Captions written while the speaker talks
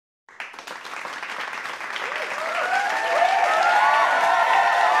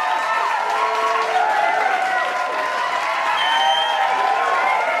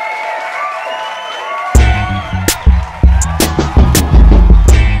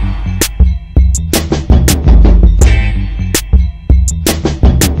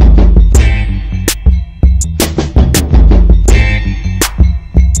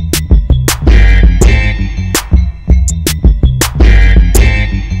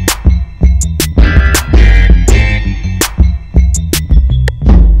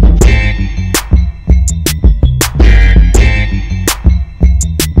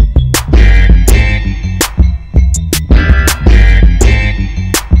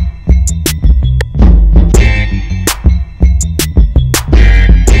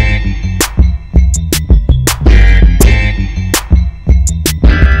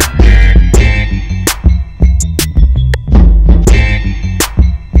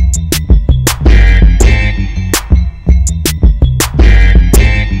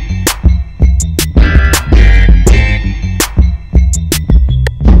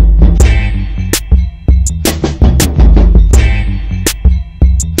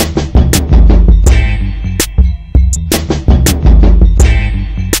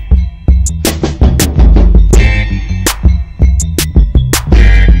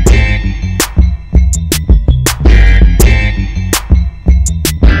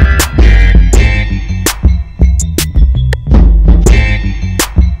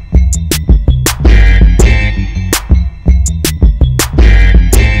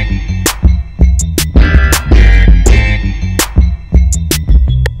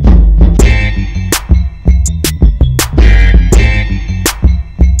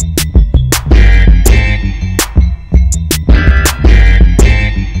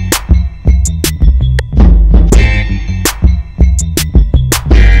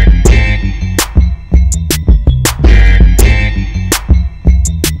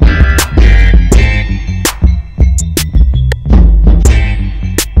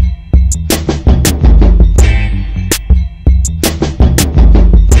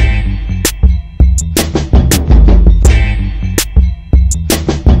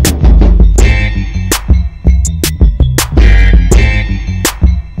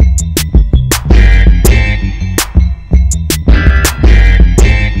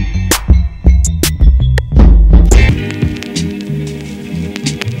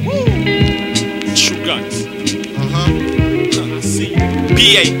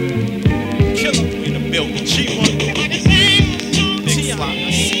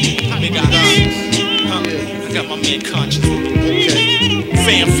big eyes. I got my man Conscious with me. Okay.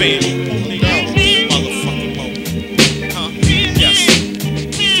 Fam. Motherfucking mo. Yes.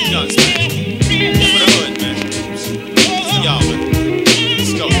 The guns, man. For the hood, man. For y'all, man.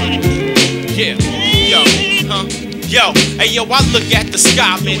 Let's go, man. Yeah. Yo, hey yo, I look at the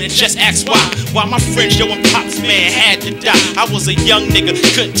sky, man, and just ask why my friends, yo, and pops, man, had to die. I was a young nigga,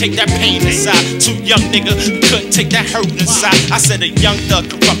 couldn't take that pain inside. Too young nigga, couldn't take that hurt inside. I said a young thug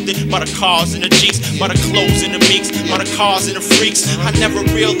corrupted by the cars and the Jeeps, by the clothes and the meeks, by the cars and the freaks. I never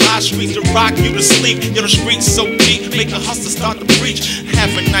realized streets to rock you to sleep. Yo, the streets so deep, make a hustler start to preach.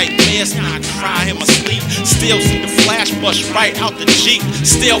 Having nightmares, now I cry in my sleep. Still see the flash bust right out the Jeep.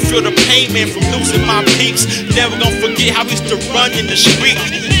 Still feel the pain, man, from losing my peeps. Never gonna forget how we used to run in the street.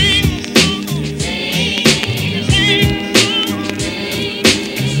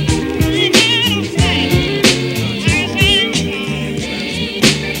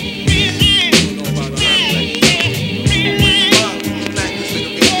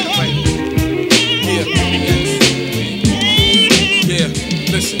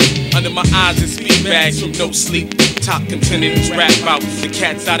 Under my eyes is speed bags from no sleep. Top contenders rap about the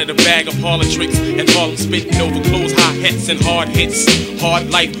cats out of the bag of Harlem tricks and Harlem spitting over clothes, high hats and hard hits. Hard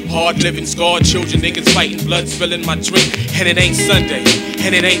life, hard living, scarred children, niggas fighting, blood spilling my drink. And it ain't Sunday,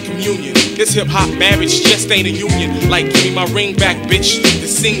 and it ain't communion. This hip hop marriage just ain't a union. Like, give me my ring back, bitch. The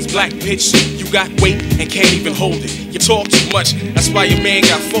scene's black pitch. You got weight and can't even hold it. You talk too much, that's why your man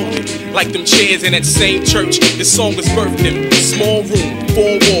got folded. Like them chairs in that same church, this song was birthed in. Small room,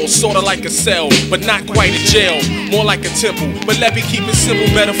 4 walls, sorta like a cell, but not quite a jail, more like a temple. But let me keep it simple,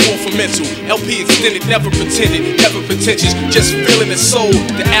 metaphor for mental. LP extended, never pretended, never pretentious, just feeling the soul.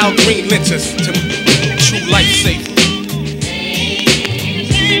 The Al Green lent us to true lifesaver.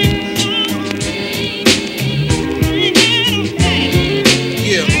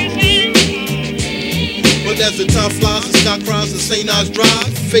 As the time flies, the sky cries, and St. Ives drive.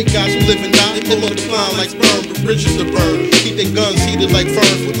 Fake guys who live and die, they multiply like sperm, with bridges to burn. Keep their guns heated like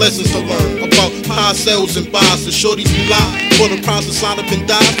ferns, with lessons to learn about high sales and buys. The shorties we lie, for the prize to slide up and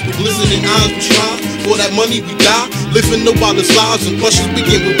die. With glistening eyes we strive, for that money we die. Living nobody's lives and questions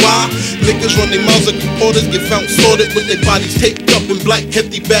begin with why. Niggas run their mouths like reporters, get found sorted with their bodies taped up in black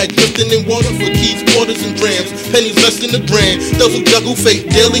hefty bag, drifting in water for keys, quarters and grams. Pennies less than a grand. Those who juggle fate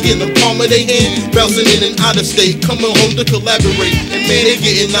daily in the palm of their hand, bouncing in and out of state, coming home to collaborate. And man, they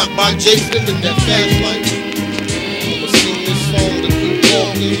getting knocked by Jake, living that fast life.